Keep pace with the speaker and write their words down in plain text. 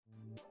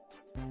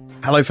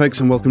Hello folks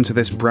and welcome to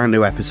this brand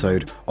new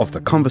episode of the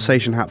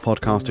Conversation Hat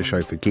podcast, a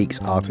show for geeks,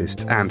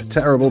 artists and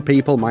terrible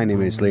people. My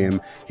name is Liam,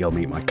 you'll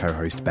meet my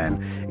co-host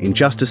Ben in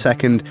just a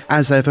second.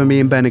 As ever, me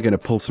and Ben are going to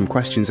pull some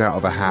questions out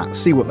of a hat,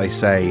 see what they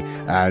say,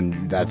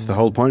 and that's the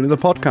whole point of the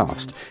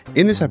podcast.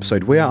 In this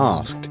episode we are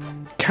asked,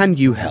 can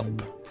you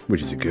help?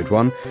 Which is a good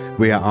one.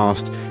 We are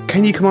asked,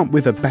 can you come up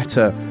with a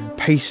better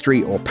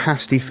pastry or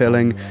pasty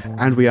filling?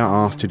 And we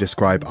are asked to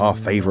describe our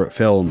favourite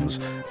films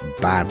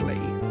badly.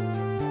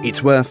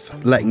 It's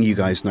worth letting you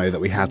guys know that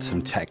we had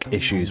some tech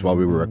issues while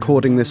we were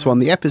recording this one.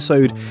 The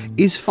episode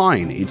is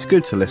fine. It's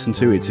good to listen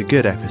to. It's a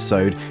good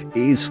episode. It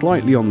is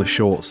slightly on the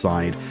short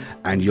side,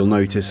 and you'll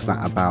notice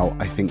that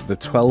about, I think, the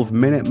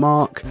 12-minute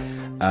mark,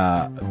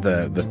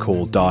 the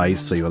call dies,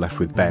 so you're left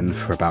with Ben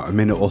for about a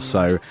minute or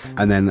so,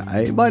 and then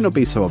it might not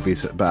be so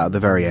obvious, but at the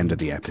very end of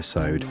the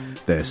episode,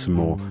 there's some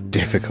more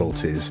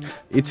difficulties.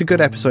 It's a good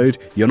episode.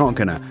 You're not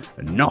going to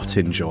not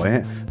enjoy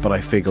it, but I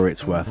figure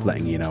it's worth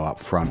letting you know up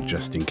front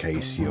just in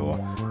case you're,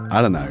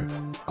 I don't know,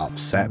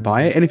 upset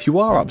by it. And if you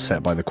are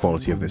upset by the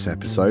quality of this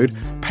episode,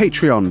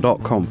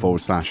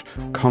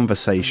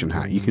 patreon.com/conversation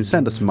hat. You can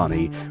send us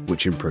money,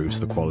 which improves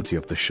the quality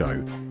of the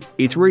show.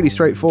 It's a really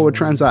straightforward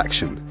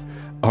transaction.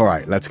 All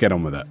right, let's get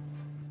on with it.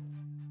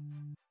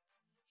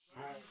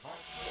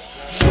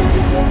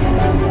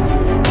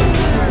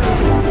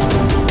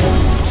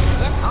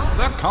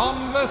 The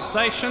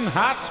Conversation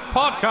Hat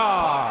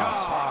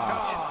Podcast.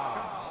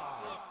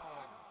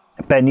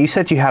 Ben, you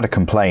said you had a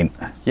complaint.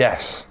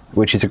 Yes.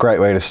 Which is a great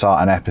way to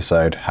start an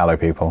episode. Hello,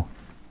 people.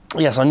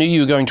 Yes, I knew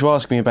you were going to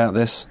ask me about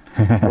this.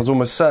 I was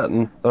almost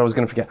certain that I was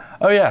going to forget.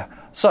 Oh, yeah.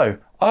 So,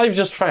 I've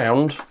just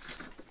found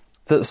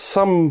that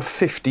some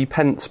 50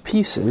 pence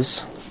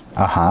pieces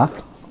are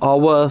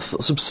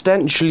worth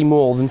substantially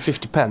more than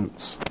 50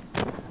 pence.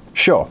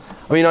 Sure.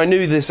 I mean, I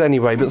knew this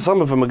anyway, but some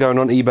of them are going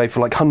on eBay for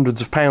like hundreds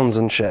of pounds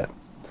and shit.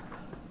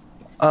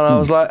 And I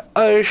was like,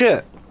 oh,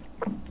 shit.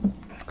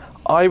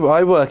 I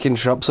work in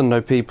shops and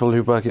know people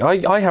who work...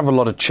 I have a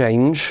lot of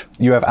change.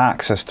 You have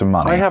access to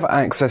money. I have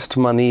access to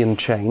money and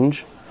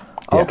change.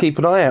 I'll keep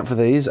an eye out for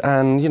these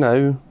and,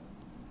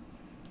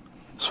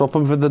 swap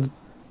them for the...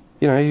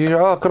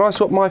 can I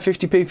swap my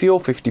 50p for your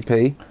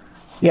 50p?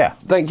 Yeah.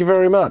 Thank you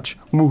very much.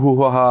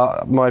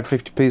 My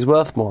 50p is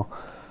worth more.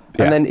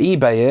 Yeah. And then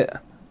eBay it,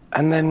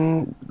 and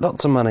then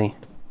lots of money.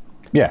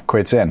 Yeah,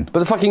 quids in. But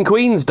the fucking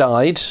Queen's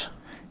died.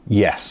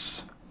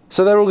 Yes.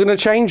 So they're all going to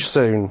change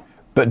soon.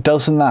 But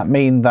doesn't that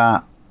mean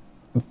that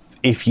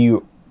if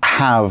you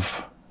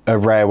have a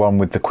rare one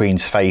with the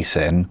Queen's face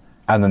in,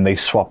 and then they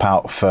swap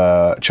out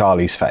for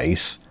Charlie's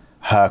face,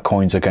 her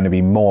coins are going to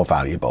be more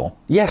valuable?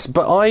 Yes,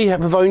 but I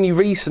have only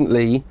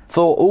recently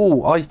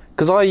thought,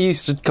 because I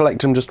used to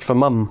collect them just for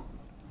Mum.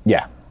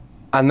 Yeah.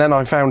 And then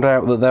I found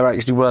out that they're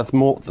actually worth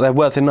more. They're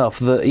worth enough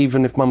that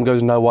even if Mum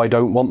goes, no, I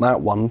don't want that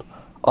one,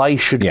 I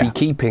should be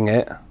keeping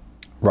it.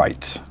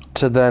 Right.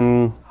 To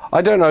then...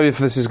 I don't know if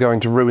this is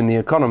going to ruin the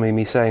economy,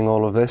 me saying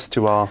all of this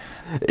to our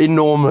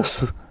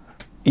enormous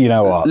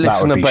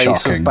listener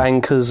base of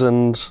bankers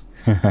and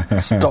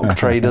stock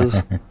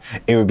traders.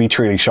 It would be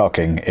truly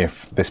shocking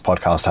if this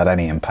podcast had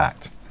any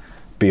impact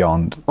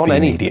beyond the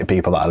immediate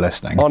people that are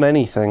listening. On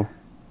anything.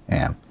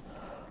 Yeah.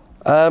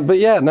 But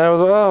yeah,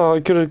 now I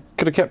could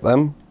have kept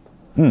them.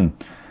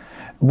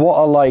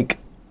 What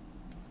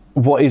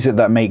is it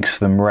that makes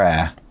them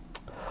rare?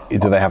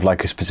 Do they have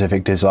like a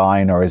specific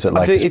design, or is it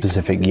like a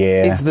specific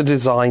year? It's the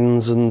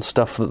designs and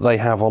stuff that they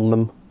have on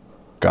them.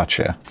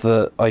 Gotcha.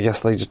 That I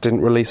guess they just didn't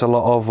release a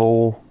lot of,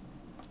 or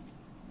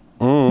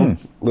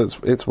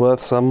it's worth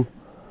some.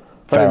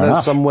 Fair enough.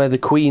 There's some where the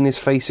Queen is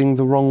facing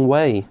the wrong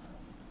way.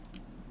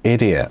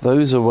 Idiot.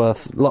 Those are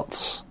worth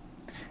lots.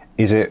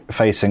 Is it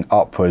facing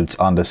upwards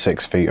under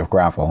 6 feet of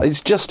gravel?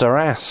 It's just her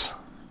ass.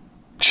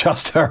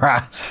 Just her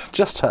ass.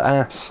 Just her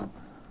ass.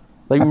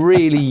 They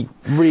really,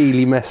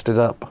 really messed it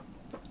up.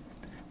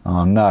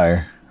 Oh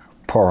no.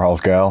 Poor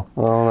old girl.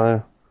 Oh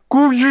no.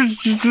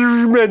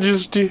 Your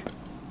Majesty.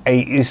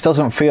 It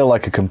doesn't feel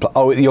like a complaint.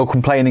 Oh, you're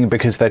complaining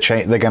because they're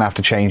going to have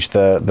to change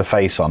the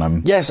face on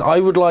them. Yes, I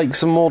would like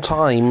some more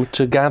time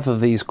to gather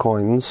these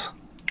coins.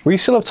 Well, you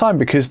still have time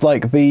because,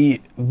 like, the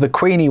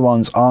Queenie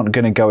ones aren't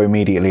going to go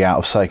immediately out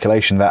of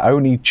circulation. They're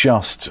only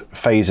just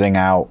phasing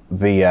out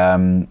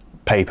the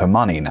paper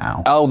money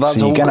now. Oh,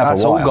 that's all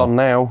gone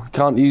now.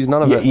 Can't use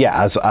none of it.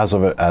 Yeah, as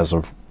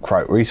of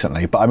quite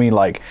recently. But I mean,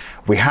 like,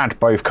 we had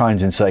both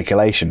kinds in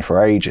circulation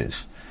for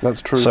ages.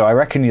 That's true. So I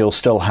reckon you'll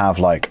still have,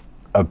 like,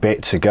 a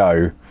bit to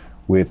go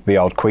with the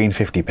old Queen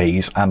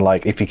 50p's, and,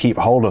 like, if you keep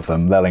hold of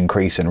them, they'll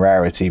increase in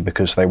rarity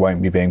because they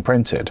won't be being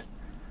printed.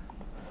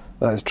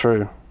 That is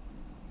true.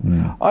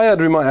 I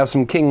heard we might have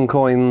some king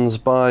coins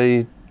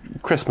by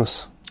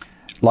Christmas.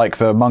 Like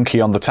the monkey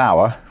on the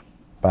tower.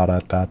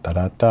 King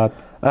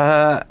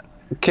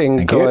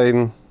Thank coin.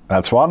 You.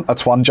 That's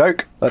one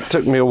joke. That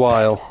took me a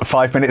while.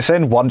 5 minutes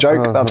in, one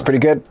joke. That's pretty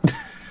good.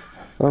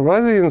 Why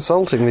is he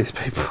insulting these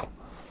people?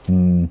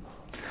 I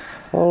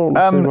don't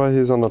see why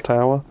he's on the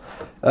tower.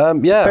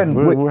 Ben,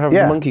 we'll have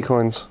monkey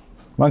coins.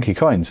 Monkey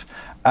coins.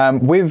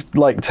 We've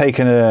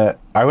taken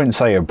I wouldn't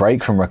say a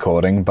break from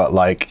recording,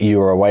 but you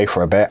were away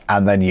for a bit,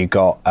 and then you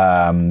got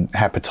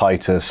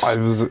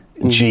hepatitis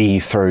G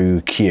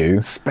through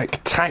Q.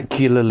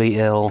 Spectacularly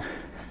ill.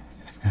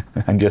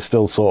 And you're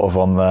still sort of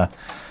on the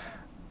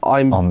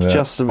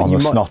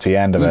snotty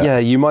end of it. Yeah,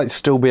 you might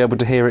still be able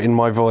to hear it in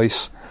my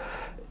voice.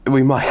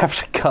 We might have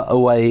to cut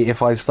away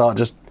if I start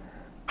just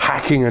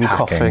hacking and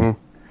coughing.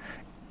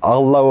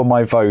 I'll lower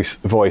my voice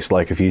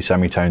a few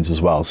semitones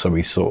as well, so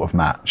we sort of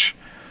match.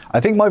 I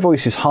think my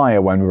voice is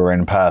higher when we're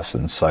in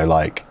person, so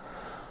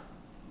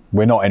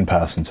we're not in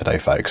person today,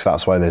 folks.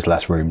 That's why there's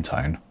less room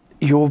tone.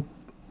 Your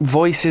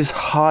voice is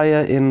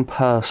higher in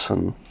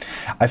person.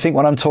 I think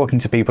when I'm talking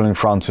to people in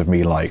front of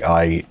me,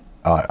 I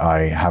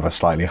have a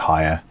slightly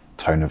higher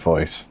tone of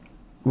voice.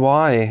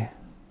 Why?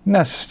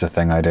 That's just a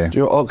thing I do.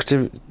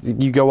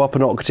 You go up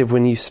an octave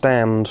when you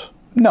stand?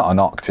 Not an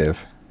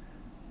octave.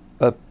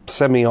 A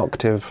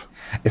semi-octave.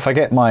 If I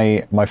get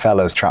my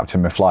fellows trapped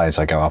in my flies,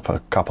 I go up a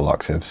couple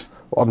octaves.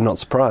 Well, I'm not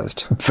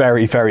surprised.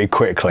 Very, very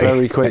quickly.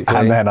 Very quickly.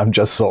 And then I'm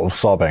just sort of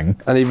sobbing.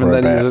 And even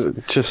then he's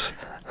just...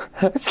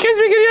 Excuse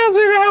me, can you ask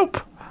me for help?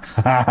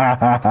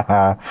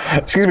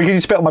 Excuse me, can you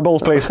spit on my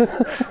balls, please?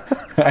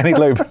 I need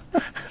lube.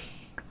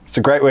 It's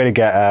a great way to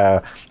get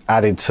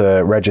added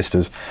to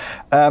registers.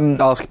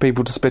 Ask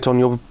people to spit on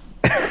your...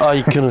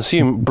 I can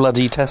assume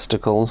bloody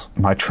testicles.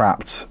 My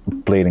trapped,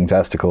 bleeding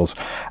testicles.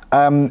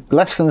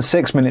 Less than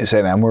 6 minutes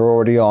in, and we're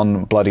already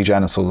on bloody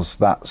genitals.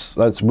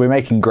 We're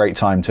making great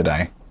time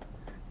today.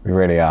 We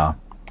really are.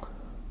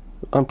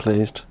 I'm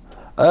pleased.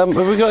 Have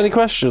we got any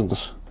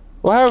questions?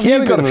 Well, how have you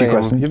been, got a few Liam?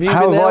 questions. Have you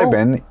how been have ill? I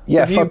been? Yeah,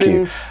 have fuck you.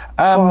 you. Been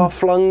far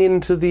flung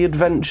into the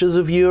adventures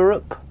of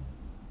Europe?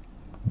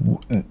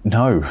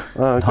 No,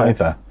 okay.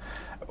 Neither.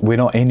 We're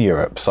not in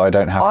Europe, so I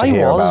don't have to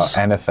hear about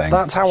anything.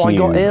 That's how I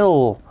got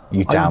ill.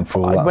 You damn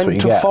fool, I that's what you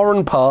went to get.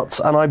 foreign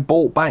parts and I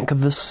brought back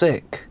the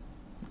sick.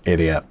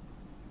 Idiot.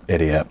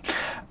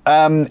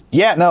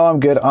 Yeah, no, I'm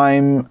good.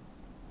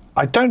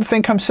 I don't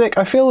think I'm sick.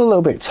 I feel a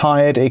little bit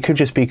tired. It could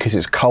just be because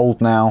it's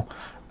cold now.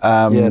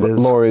 Yeah, it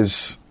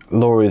is.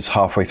 Laura's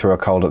halfway through a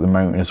cold at the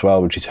moment as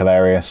well, which is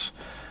hilarious.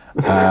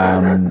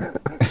 Why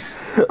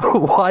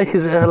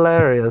is it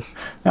hilarious?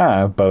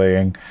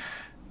 Bullying.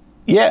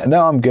 Yeah,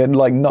 no, I'm good.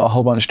 Not a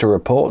whole bunch to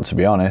report, to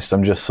be honest.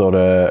 I'm just sort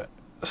of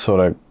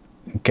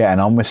getting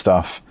on with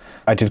stuff.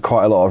 I did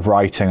quite a lot of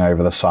writing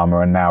over the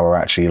summer, and now we're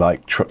actually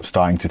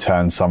starting to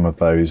turn some of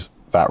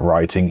that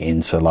writing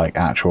into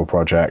actual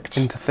projects,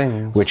 into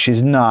things, which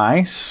is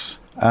nice.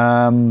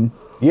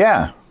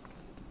 Yeah,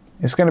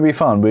 it's going to be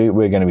fun.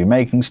 We're going to be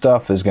making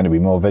stuff. There's going to be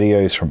more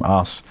videos from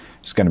us.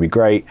 It's going to be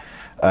great.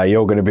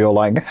 You're going to be all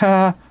like,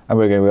 ha, and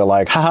we're going to be all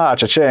like, ha,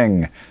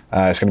 cha-ching.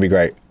 It's going to be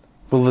great.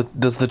 Well,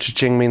 does the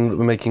cha-ching mean that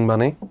we're making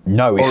money?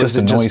 No, it's just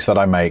the noise that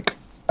I make.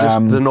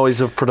 Just the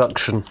noise of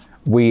production.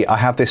 I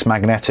have this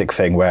magnetic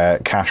thing where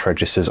cash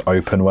registers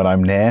open when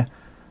I'm near.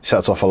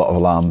 Sets off a lot of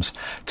alarms.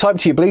 Type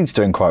 2 Bleed's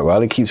doing quite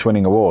well. It keeps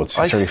winning awards.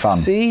 It's really fun.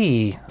 I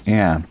see.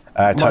 Yeah.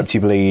 Type 2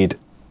 Bleed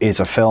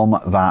is a film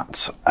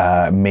that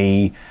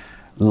me,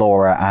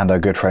 Laura, and our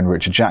good friend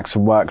Richard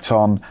Jackson worked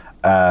on.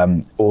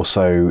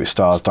 Also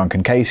stars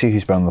Duncan Casey,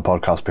 who's been on the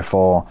podcast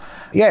before.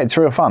 Yeah, it's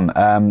real fun.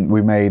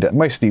 We made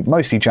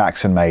mostly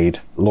Jackson made,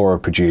 Laura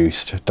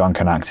produced,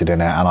 Duncan acted in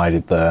it, and I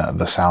did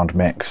the sound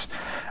mix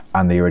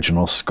and the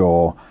original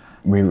score.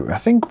 I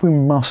think we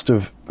must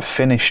have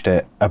finished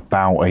it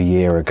about a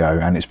year ago,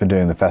 and it's been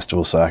doing the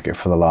festival circuit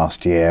for the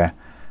last year,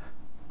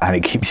 and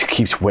it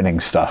keeps winning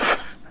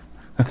stuff.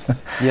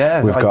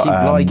 Yes, I keep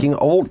liking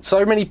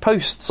so many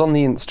posts on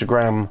the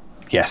Instagram.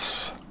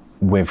 Yes.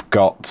 We've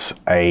got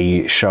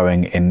a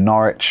showing in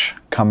Norwich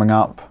coming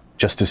up.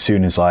 Just as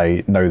soon as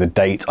I know the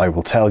date, I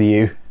will tell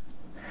you.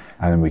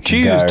 And then we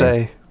can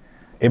Tuesday. go.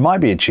 It might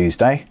be a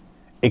Tuesday.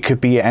 It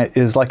could be,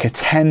 it's like a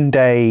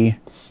 10-day...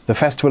 The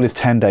festival is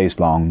 10 days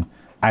long,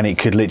 and it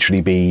could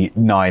literally be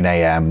 9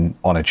 a.m.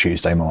 on a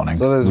Tuesday morning.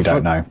 So we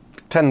don't know.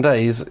 10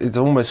 days, it's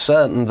almost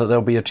certain that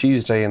there'll be a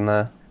Tuesday in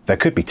there. There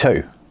could be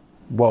 2.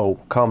 Whoa,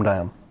 calm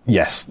down.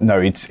 Yes,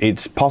 no,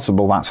 it's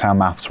possible. That's how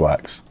maths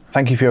works.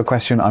 Thank you for your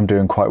question. I'm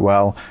doing quite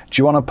well.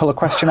 Do you want to pull a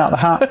question out the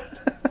hat?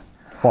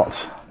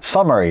 What?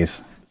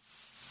 Summaries.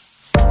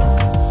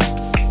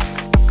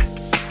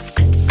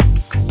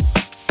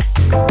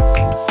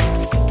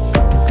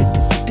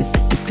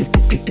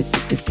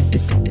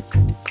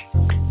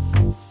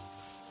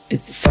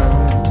 It's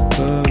time to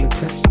pull a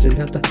question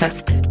out the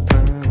hat. It's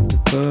time to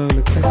pull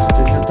a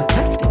question out the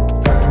hat. It's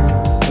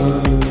time to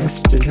pull a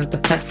question out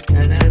the hat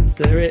and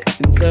answer it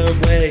in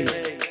some way.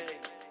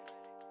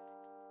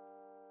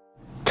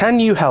 Can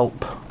you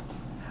help?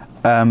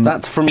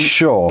 That's from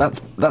Sure.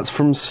 That's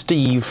from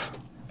Steve.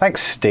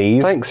 Thanks,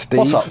 Steve.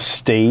 What's up,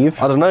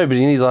 Steve? I don't know, but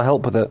he needs our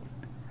help with it.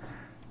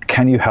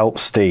 Can you help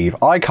Steve?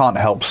 I can't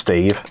help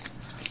Steve.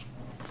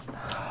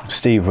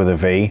 Steve with a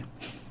V.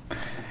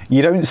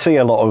 You don't see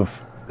a lot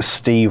of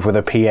Steve with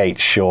a PH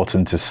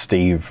shortened to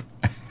Steve.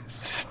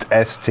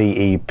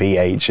 Stephe.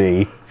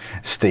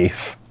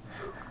 Steve.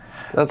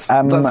 That's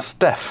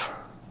Steph.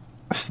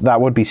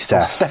 That would be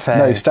Steph. Steffe.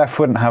 No, Steph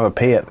wouldn't have a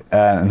P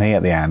an E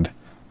at the end.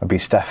 It'd be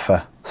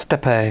Steffe.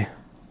 Steppe.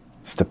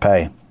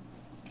 Steppe.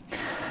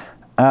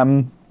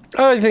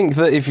 I think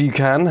that if you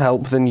can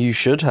help, then you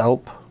should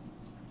help.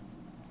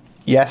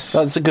 Yes.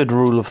 That's a good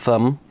rule of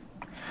thumb.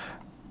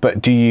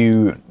 But do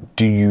you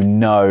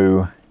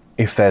know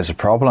if there's a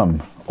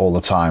problem all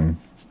the time?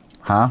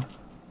 Huh?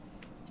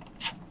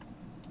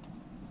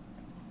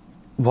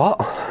 What?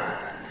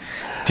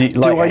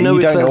 Do I know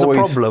if there's a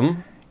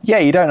problem? Yeah,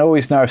 you don't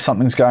always know if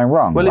something's going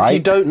wrong, Well, right? if you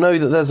don't know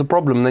that there's a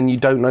problem, then you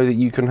don't know that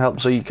you can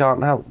help, so you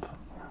can't help.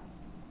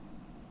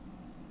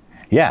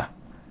 Yeah.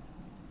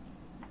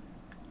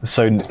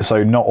 So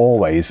not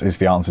always is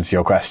the answer to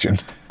your question.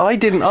 I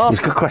didn't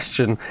ask a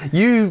question.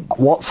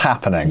 What's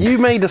happening? You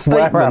made a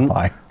statement Where am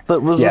I?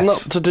 that was Yes.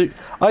 not to do...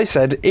 I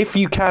said, if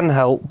you can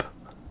help,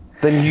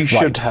 then you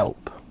should Right.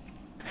 help.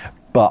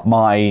 But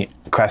my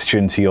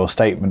question to your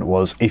statement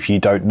was, if you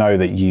don't know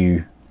that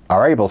you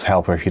are able to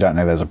help, or if you don't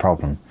know there's a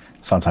problem,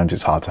 sometimes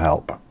it's hard to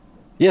help.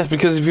 Yes,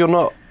 because if you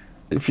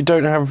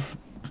don't have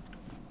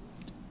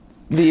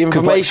the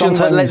information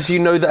that lets you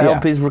know that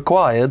help is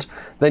required,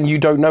 then you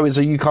don't know it,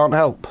 so you can't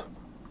help.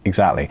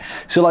 Exactly.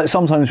 So, like,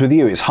 sometimes with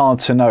you, it's hard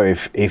to know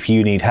if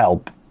you need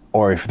help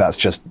or if that's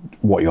just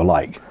what you're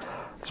like.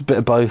 It's a bit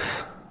of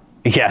both.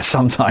 Yeah,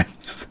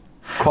 sometimes.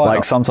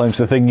 Quite sometimes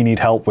the thing you need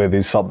help with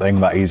is something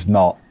that is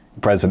not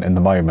present in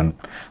the moment.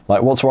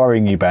 Like, what's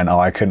worrying you, Ben? Oh,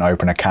 I couldn't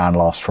open a can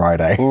last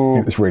Friday.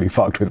 It was really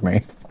fucked with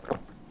me.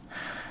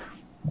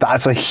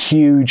 That's a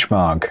huge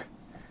mug.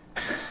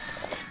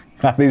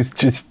 That is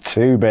just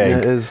too big. Yeah,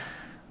 it is.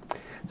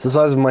 It's the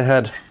size of my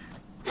head.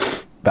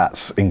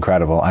 That's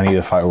incredible. I need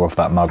a photo of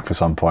that mug for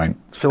some point.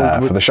 Filled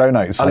with for the show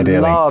notes, a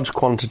ideally. large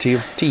quantity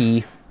of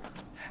tea.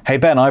 Hey,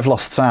 Ben, I've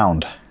lost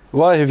sound.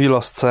 Why have you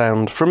lost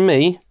sound? From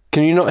me?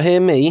 Can you not hear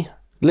me?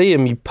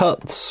 Liam, you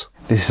putz.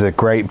 This is a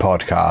great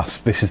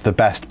podcast. This is the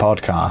best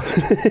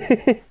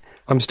podcast.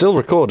 I'm still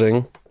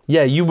recording.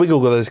 Yeah, you wiggle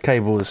with those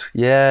cables.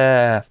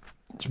 Yeah.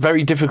 It's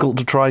very difficult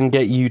to try and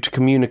get you to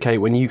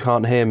communicate when you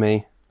can't hear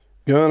me.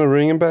 Gonna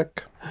ring him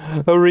back.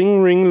 A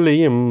ring, ring,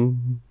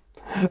 Liam.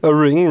 A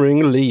ring,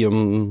 ring,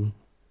 Liam.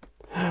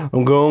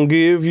 I'm gonna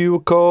give you a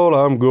call.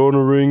 I'm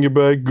gonna ring you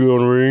back.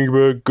 Gonna ring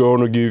you back.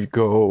 Gonna give you a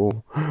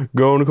call.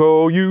 Gonna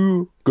call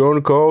you.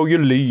 Gonna call you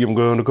Liam.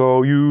 Gonna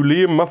call you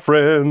Liam, my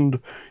friend.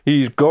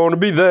 He's gonna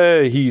be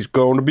there. He's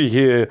gonna be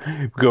here.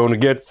 We're gonna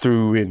get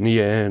through in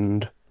the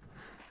end.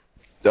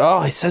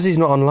 Oh, it says he's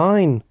not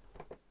online.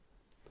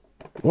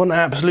 What an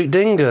absolute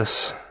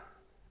dingus.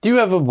 Do you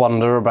ever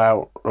wonder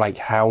about, like,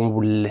 how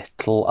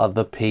little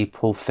other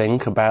people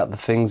think about the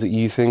things that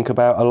you think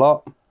about a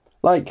lot?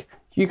 Like,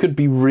 you could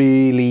be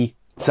really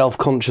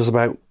self-conscious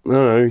about, I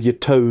don't know, your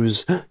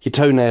toes, your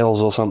toenails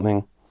or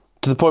something,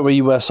 to the point where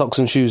you wear socks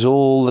and shoes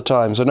all the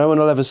time, so no one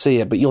will ever see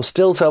it, but you're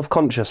still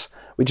self-conscious,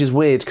 which is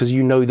weird because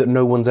you know that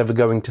no one's ever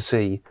going to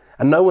see.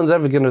 And no one's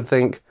ever going to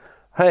think,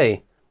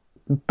 hey,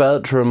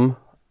 Bertram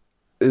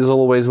is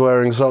always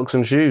wearing socks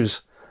and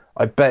shoes.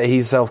 I bet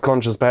he's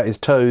self-conscious about his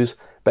toes,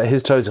 bet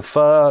his toes are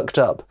fucked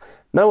up.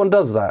 No one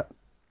does that.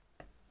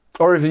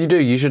 Or if you do,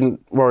 you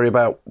shouldn't worry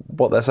about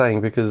what they're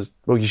saying because,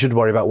 well, you should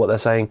worry about what they're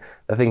saying.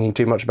 They're thinking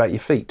too much about your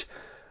feet.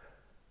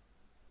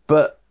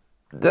 But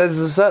there's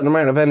a certain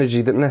amount of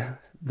energy that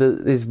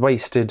is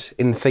wasted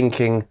in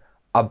thinking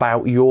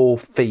about your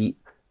feet,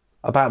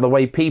 about the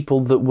way people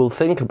that will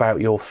think about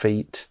your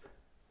feet,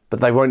 but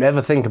they won't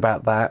ever think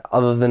about that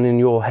other than in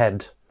your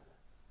head.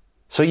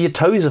 So your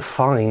toes are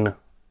fine.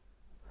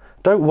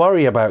 Don't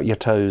worry about your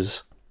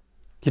toes.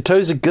 Your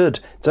toes are good.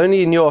 It's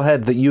only in your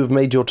head that you have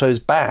made your toes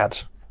bad.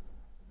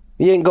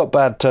 You ain't got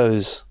bad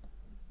toes.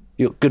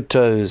 You got good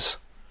toes.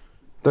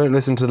 Don't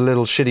listen to the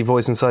little shitty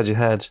voice inside your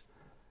head.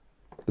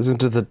 Listen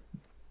to the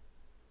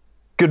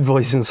good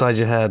voice inside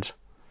your head.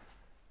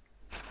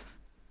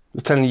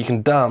 It's telling you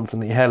can dance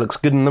and that your hair looks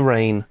good in the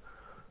rain.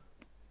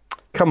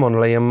 Come on,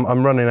 Liam,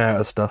 I'm running out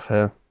of stuff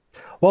here.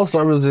 Whilst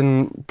I was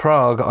in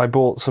Prague, I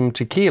bought some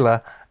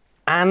tequila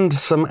and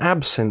some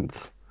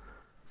absinthe.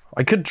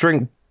 I could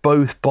drink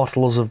both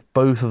bottles of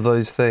both of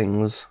those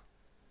things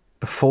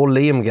before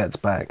Liam gets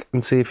back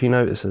and see if he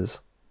notices.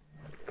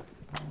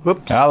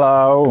 Whoops.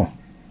 Hello.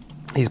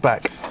 He's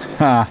back.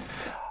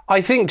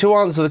 I think to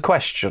answer the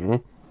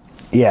question...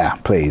 Yeah,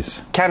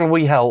 please. Can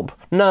we help?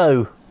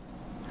 No.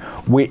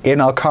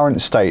 In our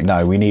current state,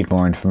 no, we need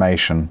more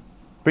information.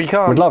 We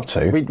can't. We'd love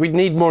to. We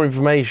need more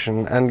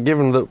information, and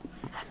given that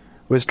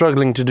we're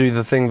struggling to do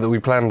the thing that we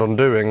planned on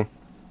doing,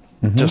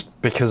 just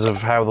because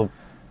of how the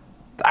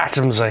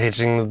atoms are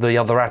hitting the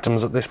other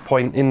atoms at this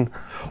point in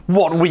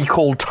what we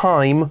call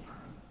time.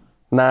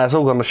 Nah, it's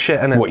all gone to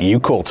shit, innit? What you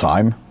call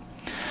time.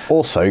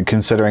 Also,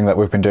 considering that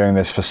we've been doing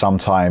this for some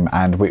time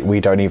and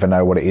we don't even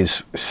know what it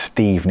is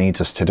Steve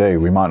needs us to do,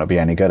 we might not be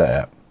any good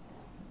at it.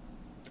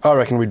 I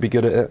reckon we'd be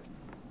good at it.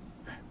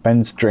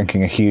 Ben's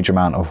drinking a huge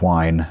amount of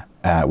wine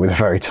with a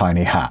very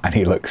tiny hat, and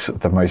he looks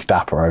the most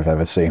dapper I've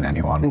ever seen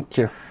anyone. Thank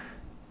you.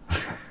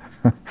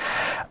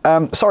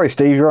 Sorry,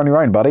 Steve, you're on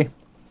your own, buddy.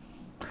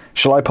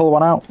 Shall I pull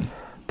one out?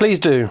 Please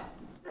do.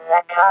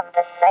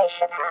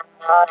 Conversation Hat.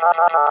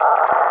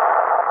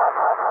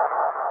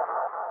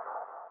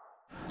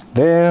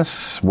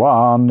 This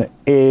one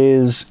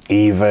is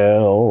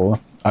evil.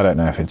 I don't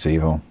know if it's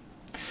evil.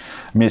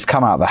 I mean, it's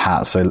come out of the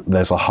hat, so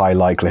there's a high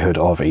likelihood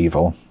of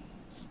evil.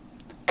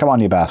 Come on,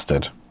 you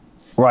bastard.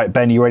 Right,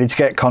 Ben, you ready to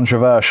get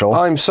controversial?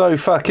 I'm so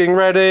fucking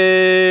ready.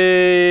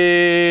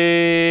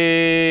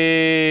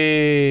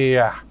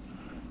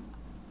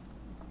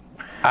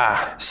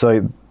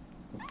 So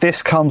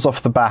this comes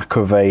off the back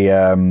of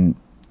a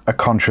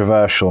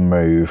controversial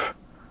move,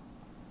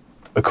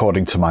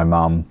 according to my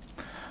mum,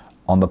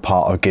 on the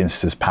part of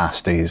Ginster's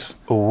Pasties.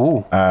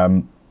 Ooh.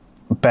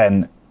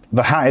 Ben,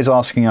 the hat is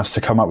asking us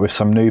to come up with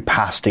some new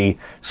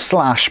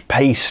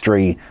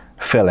pasty/pastry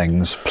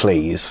fillings,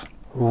 please.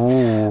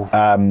 Ooh.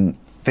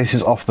 This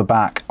is off the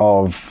back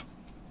of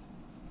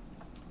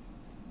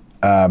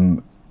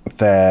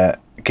their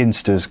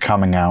Ginsters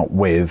coming out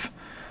with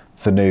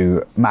the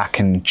new mac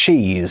and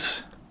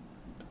cheese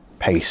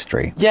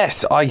pastry.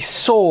 Yes, I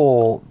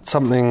saw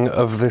something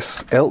of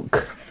this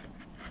ilk.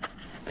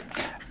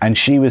 And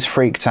she was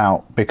freaked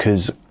out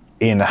because,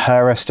 in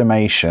her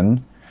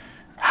estimation,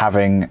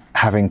 having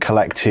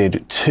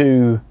collected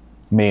 2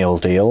 meal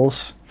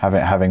deals,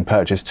 having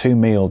purchased 2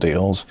 meal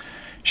deals,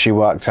 she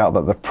worked out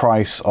that the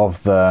price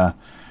of the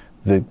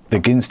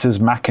Ginster's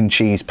mac and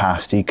cheese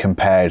pasty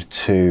compared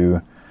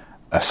to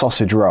a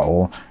sausage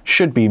roll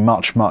should be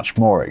much, much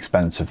more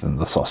expensive than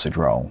the sausage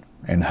roll,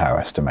 in her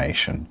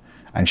estimation.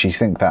 And she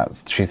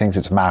thinks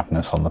it's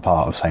madness on the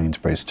part of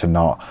Sainsbury's to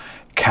not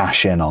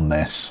cash in on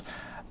this.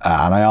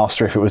 And I asked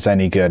her if it was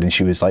any good, and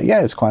she was like,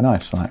 yeah, it's quite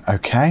nice. I'm like,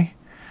 okay,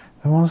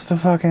 then what's the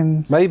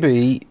fucking...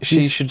 Maybe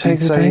she should be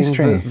saying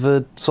that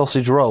the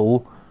sausage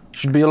roll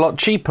should be a lot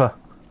cheaper.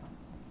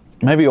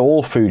 Maybe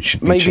all food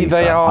should be cheaper. Maybe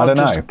they I are don't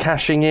just know.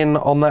 cashing in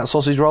on that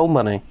sausage roll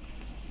money.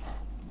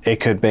 It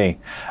could be.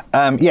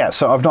 Yeah,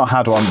 so I've not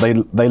had one.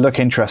 They look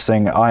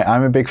interesting.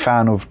 I'm a big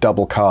fan of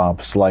double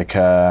carbs, like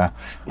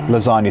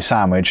lasagna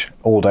sandwich,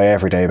 all day,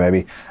 every day,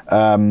 baby.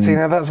 See,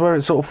 now that's where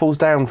it sort of falls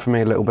down for me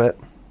a little bit.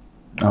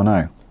 Oh,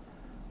 no.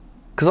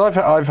 Because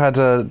I've had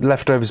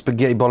leftover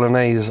spaghetti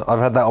bolognese. I've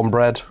had that on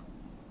bread.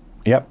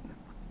 Yep.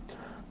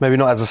 Maybe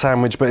not as a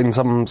sandwich, but in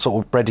some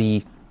sort of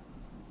bready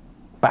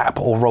bap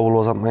or roll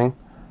or something.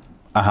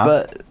 Uh-huh.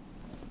 But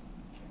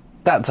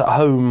that's at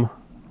home.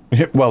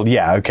 Well,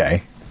 yeah,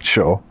 okay.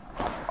 Sure.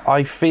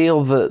 I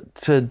feel that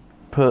to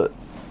put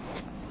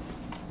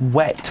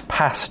wet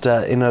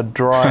pasta in a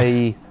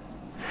dry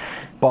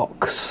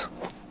box...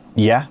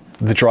 Yeah,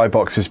 the dry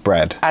box is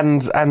bread.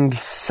 And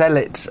sell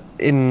it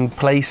in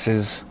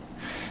places...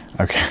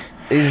 Okay.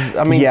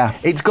 Yeah.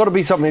 It's got to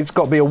be something. It's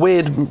got to be a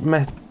weird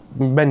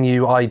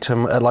menu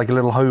item at like a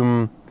little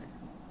home,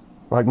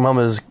 like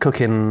Mama's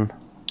cooking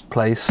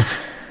place.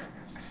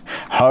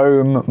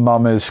 Home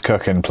Mama's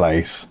cooking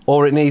place.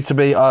 Or it needs to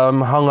be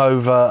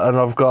hungover and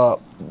I've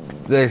got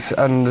this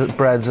and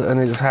breads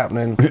and it's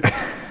happening.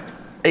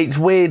 It's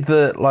weird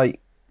that like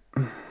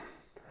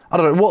I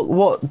don't know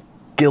what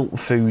guilt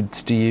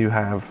foods do you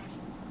have?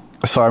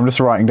 So I'm just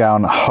writing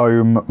down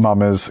home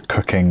Mama's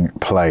cooking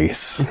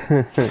place.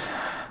 Because,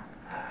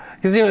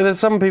 there's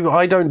some people,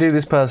 I don't do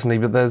this personally,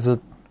 but there's a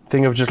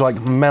thing of just, like,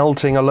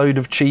 melting a load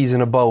of cheese in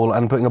a bowl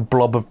and putting a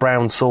blob of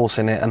brown sauce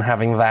in it and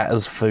having that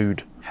as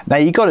food. Now,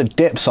 you got to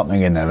dip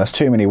something in there. That's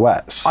too many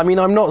wets. I mean,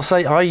 I'm not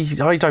saying...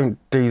 I don't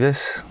do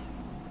this.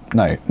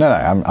 No,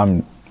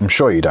 I'm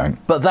sure you don't.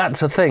 But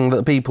that's a thing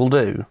that people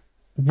do.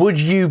 Would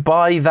you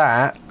buy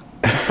that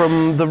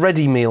from the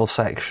ready meal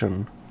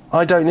section?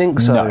 I don't think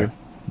so. No.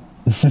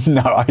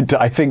 No,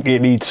 I think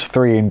it needs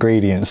 3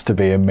 ingredients to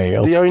be a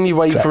meal. The only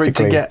way for it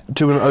to get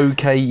to an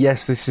okay,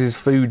 yes, this is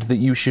food that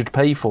you should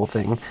pay for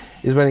thing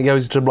is when it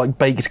goes to, like,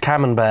 baked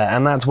camembert,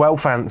 and that's well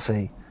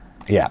fancy.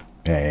 Yeah,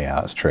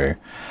 that's true.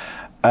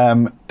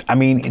 I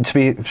mean, to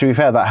be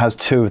fair, that has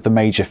 2 of the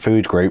major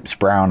food groups,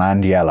 brown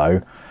and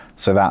yellow,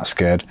 so that's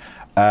good.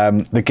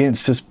 The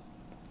Ginsters...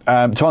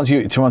 to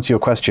answer your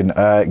question,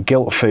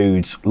 guilt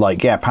foods,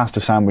 like, yeah,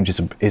 pasta sandwich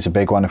is a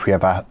big one if we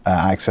have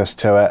access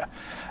to it.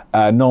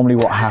 Normally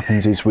what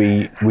happens is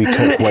we cook way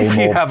more... If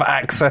you have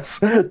access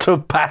to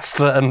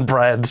pasta and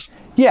bread.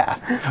 Yeah,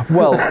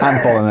 well,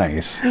 and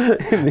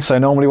bolognese. So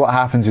normally what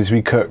happens is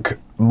we cook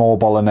more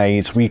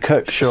bolognese. We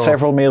cook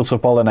several meals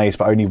of bolognese,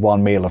 but only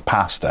 1 meal of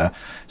pasta.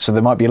 So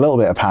there might be a little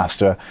bit of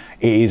pasta.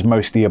 It is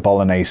mostly a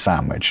bolognese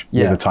sandwich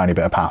with a tiny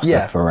bit of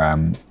pasta for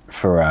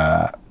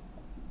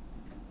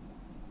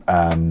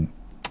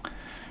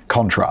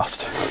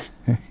contrast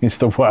is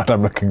the word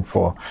I'm looking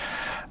for.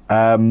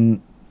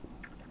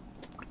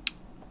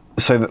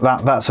 So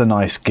that's a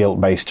nice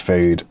guilt-based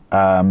food.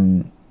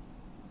 I'm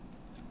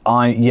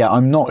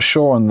not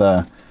sure on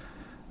the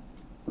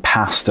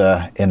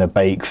pasta in a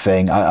bake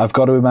thing. I've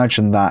got to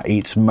imagine that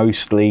it's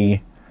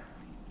mostly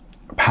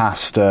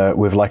pasta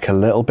with like a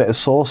little bit of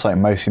sauce, like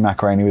mostly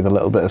macaroni with a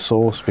little bit of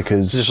sauce,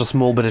 because just a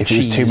small bit of cheese. If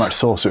it was too much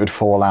sauce, it would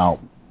fall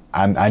out.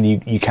 And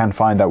you can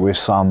find that with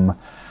some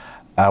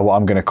what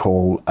I'm going to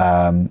call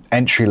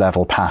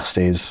entry-level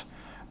pasties.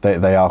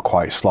 They are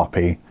quite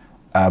sloppy.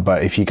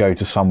 But if you go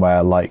to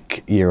somewhere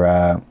like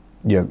your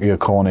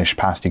Cornish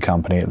pasty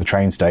company at the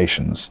train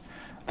stations,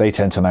 they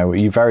tend to know.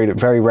 You very,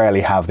 very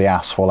rarely have the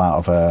ass fall out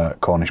of a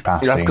Cornish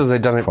pasty. That's because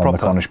they've done it from proper.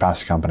 the Cornish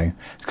pasty company.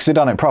 It's because they've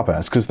done it proper.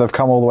 It's because they've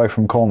come all the way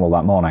from Cornwall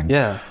that morning.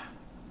 Yeah.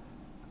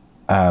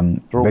 The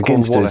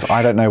Ginsters,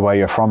 I don't know where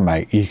you're from,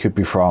 mate. You could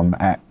be from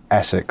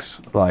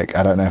Essex. Like,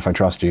 I don't know if I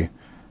trust you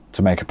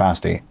to make a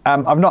pasty.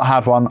 I've not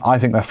had one. I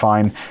think they're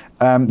fine.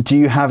 Do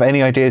you have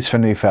any ideas for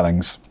new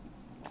fillings?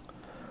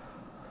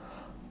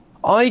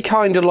 I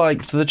kind of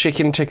liked the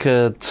chicken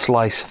tikka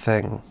slice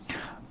thing.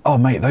 Oh,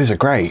 mate, those are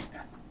great.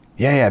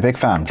 Yeah, big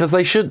fan. Because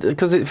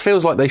it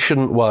feels like they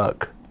shouldn't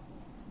work.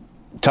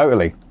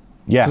 Totally.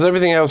 Yeah. Because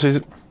everything else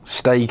is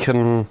steak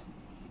and...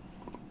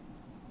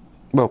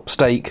 Well,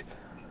 steak,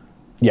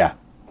 Yeah.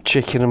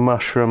 chicken and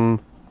mushroom,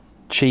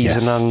 cheese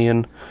and Yes.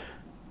 onion.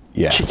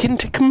 Yeah. Chicken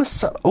tikka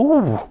masala.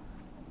 Ooh.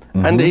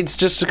 And it's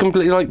just a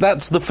completely like,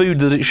 that's the food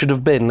that it should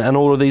have been, and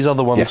all of these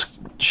other ones Yes.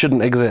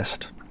 shouldn't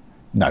exist.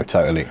 No,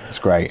 totally. It's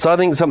great. So I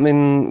think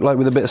something like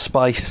with a bit of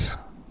spice.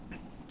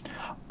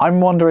 I'm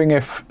wondering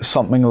if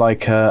something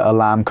like a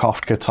lamb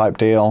kofta type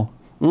deal.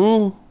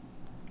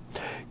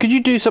 Could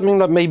you do something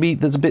like maybe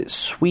that's a bit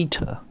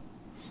sweeter?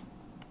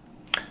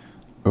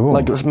 Ooh.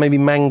 Like it's maybe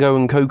mango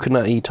and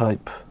coconut-y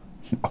type.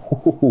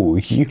 Ooh,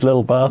 you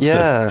little bastard.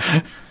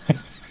 Yeah.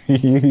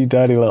 You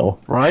dirty little.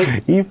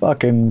 Right? You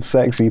fucking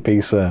sexy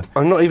piece of...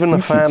 I'm not even a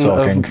keep fan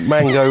talking. of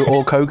mango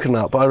or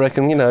coconut, but I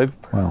reckon, Well,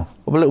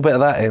 put a little bit of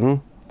that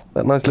in.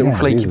 That nice little Yeah,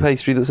 flaky Jesus.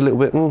 pastry that's a little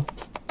bit...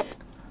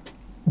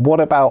 what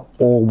about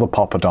all the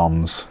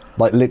poppadoms?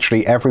 Like,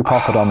 literally every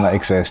poppadom that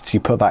exists, you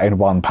put that in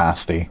one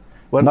pasty.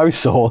 No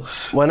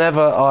sauce.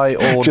 Whenever I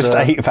order Just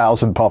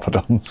 8,000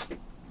 poppadoms.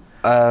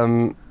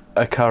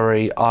 a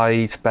curry,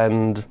 I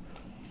spend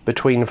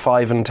between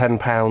 £5 and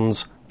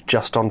 £10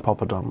 just on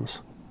poppadoms.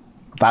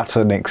 That's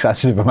an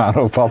excessive amount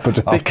of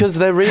poppadoms. Because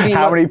they're really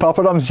How not- many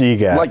poppadoms do you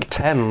get? Like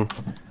 10.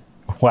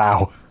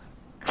 Wow.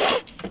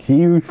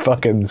 You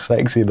fucking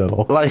sexy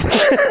little... Like...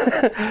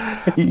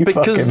 You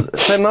because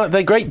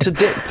they're great to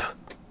dip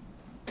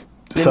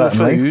in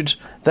Certainly. the food.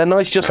 They're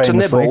nice just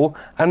Famously. to nibble,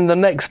 and the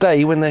next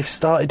day when they've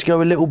started to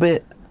go a little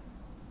bit,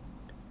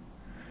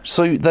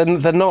 so then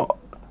they're not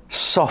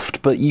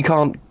soft, but you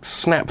can't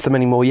snap them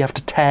anymore. You have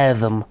to tear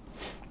them.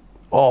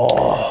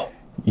 Oh,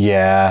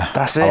 Yeah.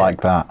 That's I it.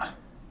 like that.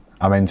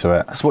 I'm into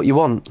it. that's what you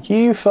want.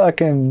 You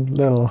fucking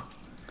little...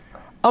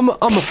 I'm a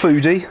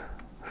foodie.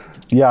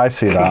 Yeah, I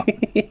see that.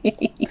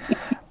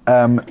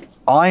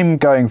 I'm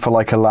going for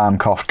like a lamb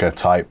kofta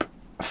type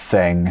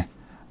thing.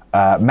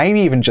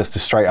 Maybe even just a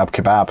straight up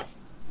kebab.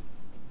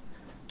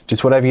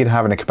 Just whatever you'd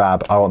have in a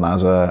kebab, I want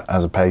that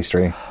as a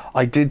pastry.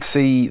 I did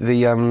see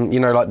the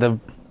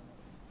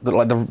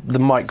like the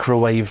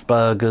microwave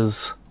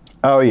burgers.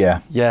 Oh yeah.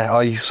 Yeah,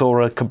 I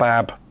saw a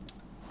kebab,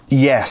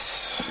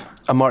 Yes.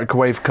 a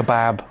microwave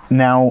kebab.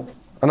 Now,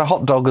 And a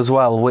hot dog as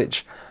well,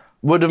 which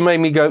would have made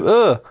me go,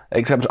 ugh.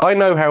 Except I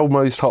know how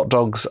most hot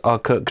dogs are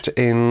cooked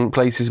in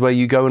places where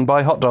you go and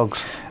buy hot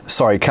dogs.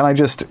 sorry, can I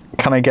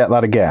get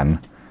that again?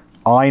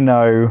 I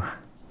know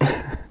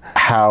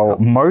how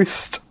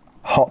most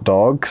hot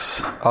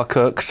dogs Are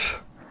cooked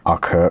are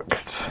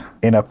cooked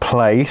in a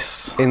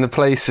place, in the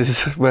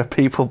places where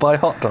people buy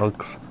hot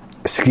dogs.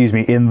 excuse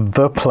me, in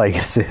the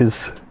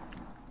places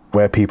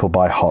where people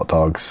buy hot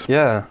dogs.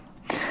 Yeah.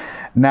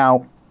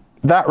 Now,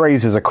 that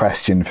raises a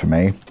question for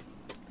me.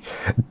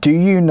 Do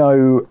you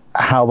know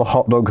how the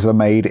hot dogs are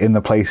made in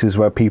the places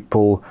where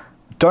people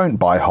don't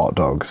buy hot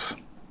dogs?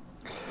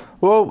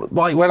 Well,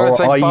 like when I Or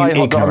say are you buy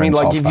hot dog, I mean ignorant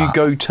like of if you that?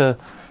 go to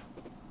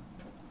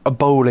a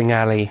bowling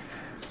alley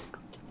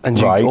and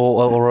you Right.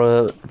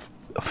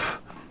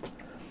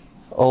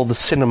 or the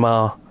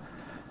cinema,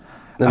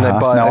 and they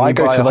buy. Now, and I you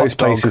go buy to a hot those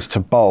dog. places to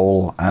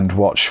bowl and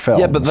watch films.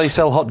 Yeah, but they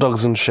sell hot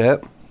dogs and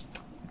shit.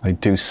 They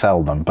do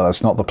sell them, but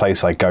that's not the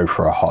place I go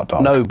for a hot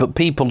dog. No, but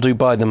people do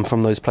buy them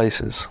from those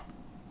places.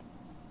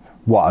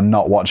 What, and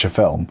not watch a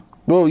film?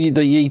 Well, you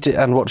eat it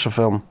and watch a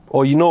film,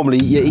 or you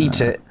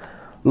eat it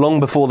long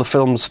before the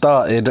film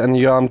started, and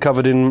your arm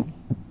covered in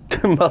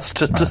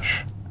mustard.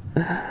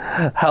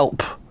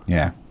 Help.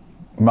 Yeah.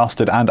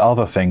 Mustard and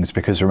other things,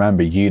 because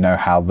remember, you know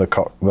how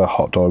the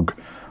hot dog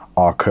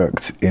are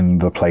cooked in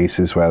the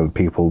places where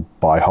people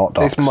buy hot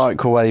dogs. It's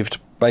microwaved,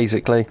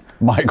 basically.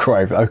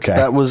 Microwave, okay.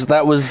 That was the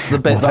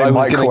bit Well, that they I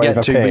was going to microwave get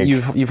a to, but pig.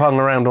 you've hung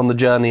around on the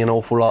journey an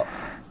awful lot.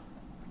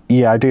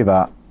 Yeah, I do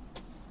that.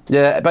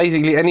 Yeah,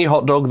 basically any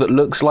hot dog that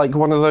looks like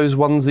one of those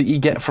ones that you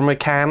get from a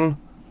can.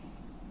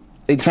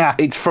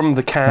 It's from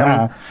the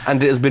can,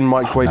 and it has been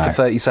microwaved for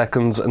 30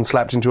 seconds and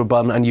slapped into a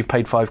bun, and you've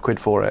paid £5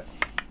 for it.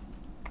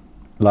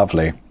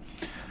 Lovely.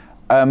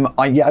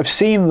 I've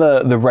seen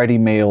the ready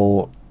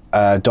meal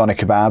doner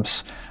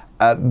kebabs.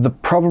 The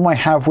problem I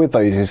have with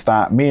those is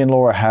that me and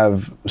Laura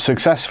have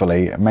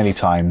successfully, many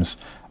times,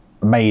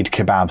 made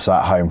kebabs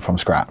at home from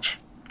scratch.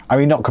 I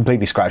mean, not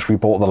completely scratch. We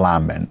bought the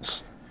lamb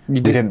mince. We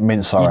didn't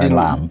mince our own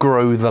lamb.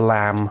 Grow the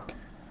lamb.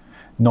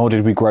 Nor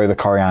did we grow the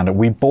coriander.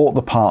 We bought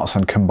the parts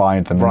and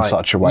combined them in Right.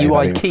 such a way You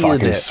that it IKEA'd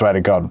fucking it. swear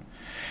to God.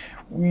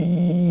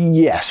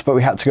 Yes, but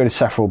we had to go to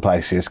several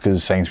places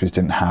because Sainsbury's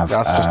didn't have.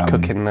 That's just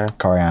cooking now.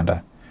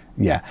 Coriander.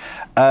 Yeah,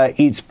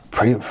 it's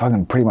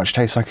pretty much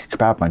tastes like a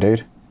kebab, my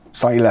dude.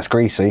 Slightly less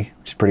greasy,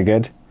 which is pretty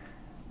good.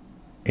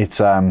 It's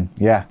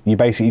you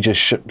basically just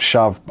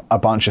shove a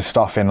bunch of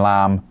stuff in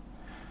lamb,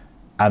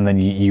 and then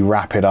you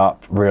wrap it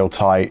up real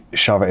tight,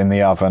 shove it in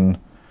the oven,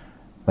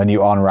 then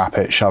you unwrap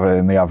it, shove it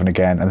in the oven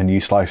again, and then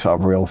you slice it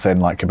up real thin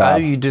like kebab. Oh,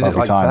 you did it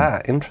like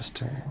that?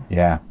 Interesting.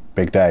 Yeah,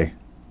 big day.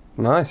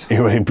 Nice. It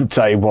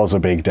was a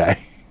big day.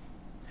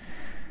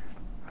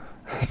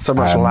 So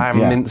much lamb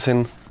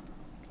mincing.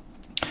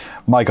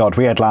 My God,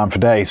 we had lamb for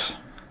days.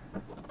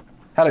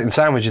 Had it in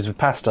sandwiches with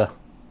pasta.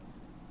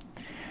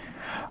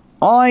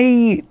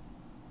 I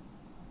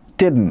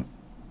didn't,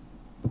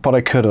 but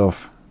I could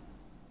have.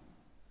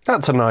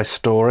 That's a nice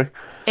story.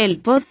 El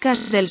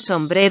podcast del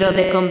sombrero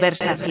de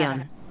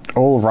conversación.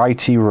 All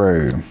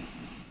righty-roo.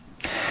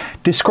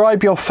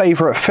 Describe your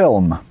favourite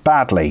film,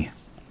 badly.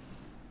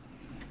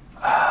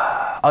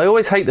 I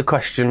always hate the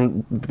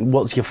question,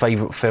 what's your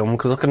favourite film?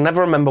 Because I can never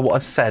remember what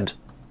I've said.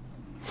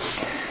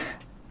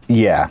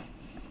 Yeah.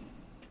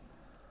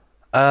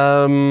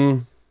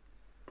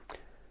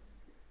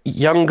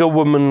 Younger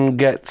woman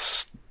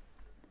gets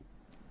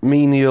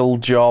menial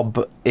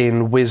job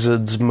in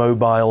Wizard's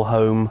mobile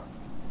home.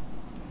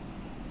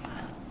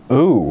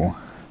 Ooh.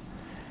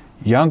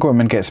 Young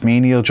woman gets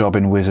menial job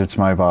in Wizard's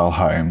mobile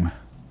home.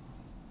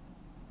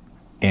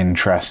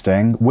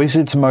 Interesting.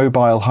 Wizard's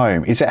mobile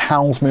home. Is it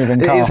Howl's Moving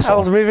Castle? It is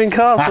Howl's Moving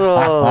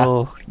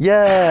Castle.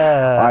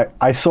 Yeah.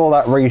 I saw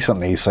that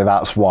recently, so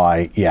that's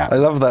why. Yeah. I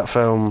love that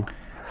film.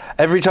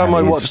 Every time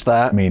I watch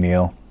that,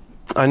 menial.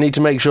 I need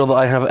to make sure that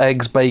I have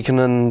eggs, bacon,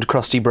 and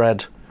crusty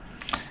bread.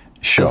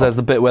 Sure. Because there's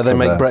the bit where they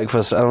make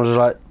breakfast, and I'm just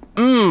like,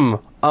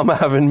 I'm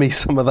having me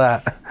some of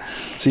that.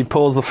 So you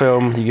pause the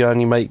film, you go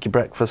and you make your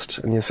breakfast,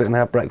 and you sit and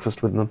have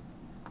breakfast with them.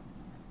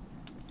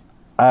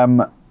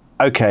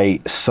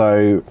 Okay,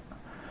 so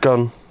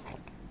Gone.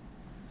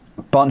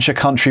 Bunch of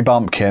country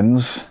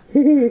bumpkins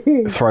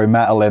throw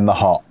metal in the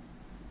hot.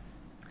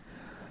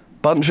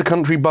 Bunch of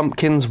country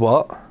bumpkins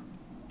what?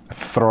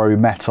 Throw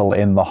metal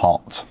in the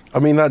hot. I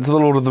mean, that's the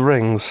Lord of the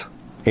Rings.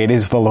 It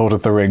is the Lord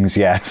of the Rings,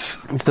 yes.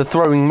 It's the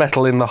throwing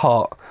metal in the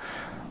hot.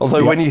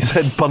 Although when you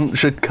said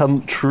bunch of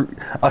country...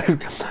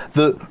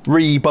 the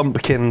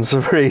re-bumpkins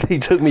really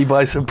took me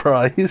by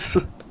surprise.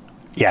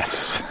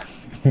 Yes.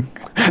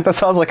 That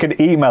sounds like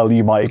an email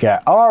you might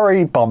get.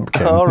 R.E.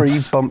 Bumpkins. R.E.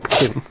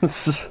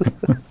 Bumpkins.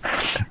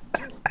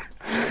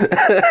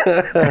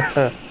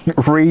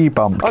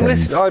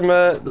 Re-bumpkins.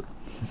 I'm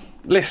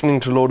listening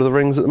to Lord of the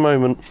Rings at the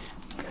moment.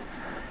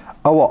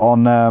 Oh, what,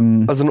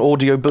 on... as an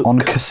audiobook. On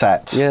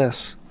cassette?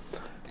 Yes.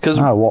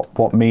 Cause,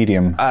 what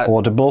medium?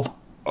 Audible?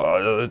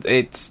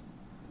 It's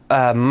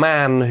a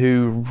man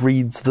who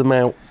reads them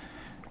out.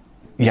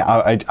 Yeah,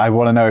 I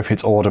want to know if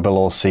it's Audible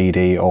or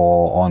CD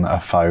or on a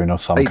phone or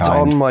some kind. It's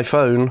on my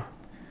phone.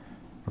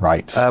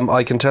 Right.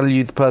 I can tell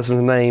you the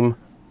person's name.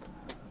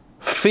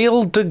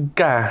 Phil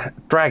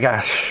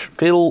Dragash.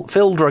 Phil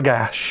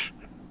Dragash.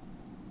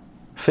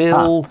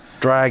 Phil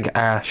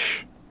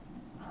Dragash.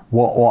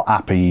 What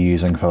app are you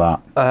using for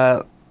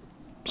that?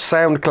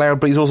 SoundCloud,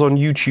 but he's also on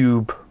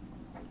YouTube.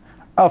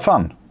 Oh,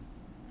 fun.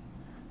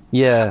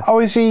 Yeah. Oh,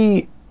 is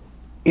he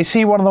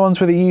one of the ones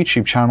with a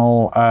YouTube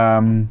channel?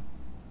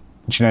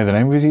 Do you know the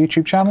name of his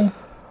YouTube channel?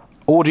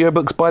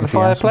 Audiobooks by the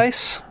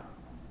Fireplace.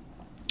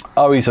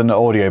 Oh, he's an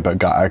audiobook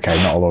guy.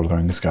 Okay, not a Lord of the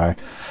Rings guy.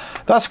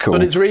 That's cool.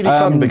 But it's really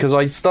fun because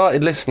I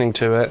started listening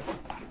to it,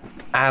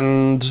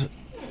 and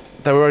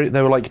they were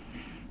like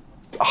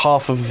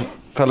half of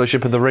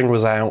Fellowship of the Ring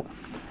was out,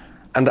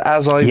 and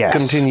as I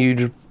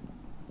continued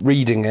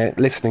reading it,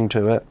 listening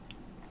to it,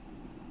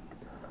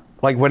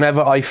 like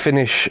whenever I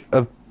finish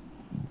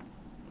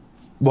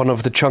one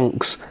of the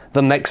chunks,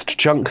 the next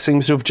chunk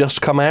seems to have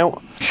just come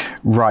out.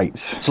 Right.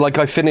 So like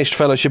I finished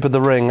Fellowship of the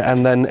Ring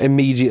and then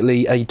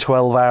immediately a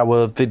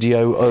 12-hour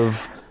video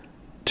of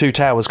Two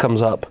Towers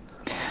comes up.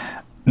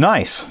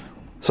 Nice.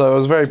 So I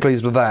was very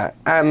pleased with that.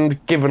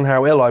 And given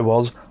how ill I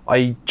was,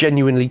 I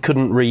genuinely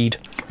couldn't read.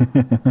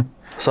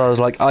 So I was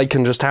like, I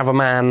can just have a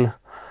man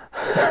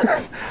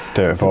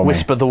do it for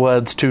whisper the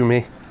words to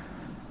me.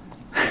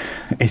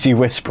 Is he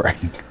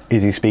whispering?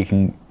 Is he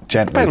speaking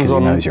gently because he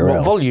knows you're ill?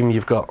 Depends on what volume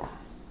you've got.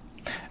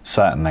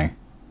 Certainly.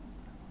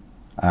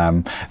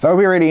 That would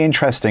be really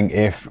interesting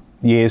if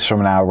years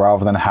from now,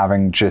 rather than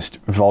having just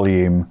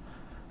volume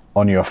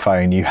on your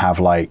phone, you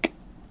have like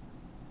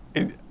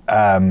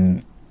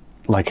a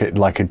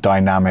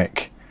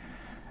dynamic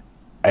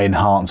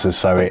enhancer,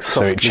 so it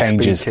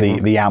changes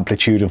the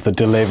amplitude of the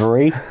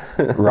delivery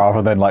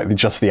rather than like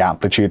just the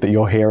amplitude that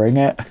you're hearing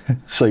it.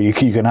 So you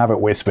can have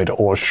it whispered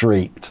or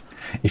shrieked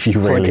if you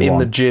really like in want.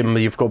 the gym,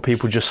 you've got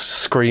people just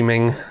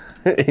screaming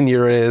in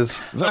your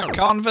ears. The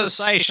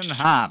Conversation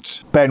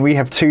Hat. Ben, we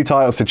have two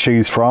titles to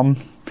choose from.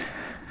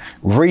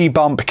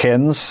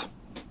 Re-bumpkins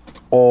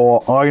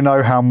or I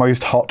Know How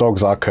Most Hot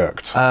Dogs Are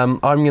Cooked. I'm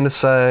going to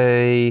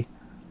say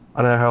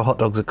I Know How Hot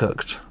Dogs Are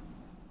Cooked.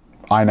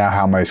 I Know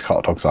How Most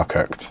Hot Dogs Are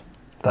Cooked.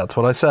 That's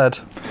what I said.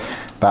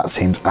 That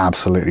seems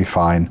absolutely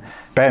fine.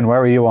 Ben, where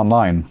are you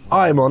online?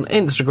 I'm on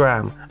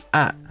Instagram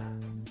at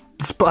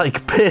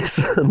Spike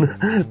Pearson,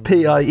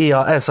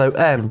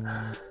 Pierson.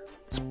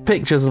 It's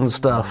pictures and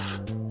stuff.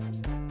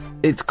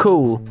 It's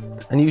cool,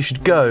 and you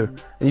should go,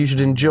 and you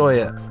should enjoy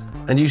it,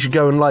 and you should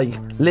go and like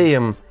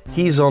Liam.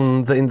 He's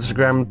on the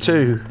Instagram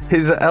too.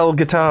 He's an LT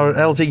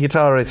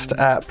guitarist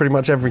at pretty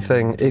much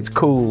everything. It's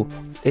cool.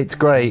 It's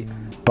great.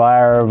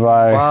 Bye,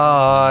 everybody.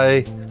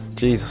 Bye.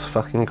 Jesus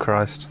fucking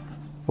Christ.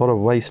 What a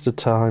waste of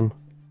time.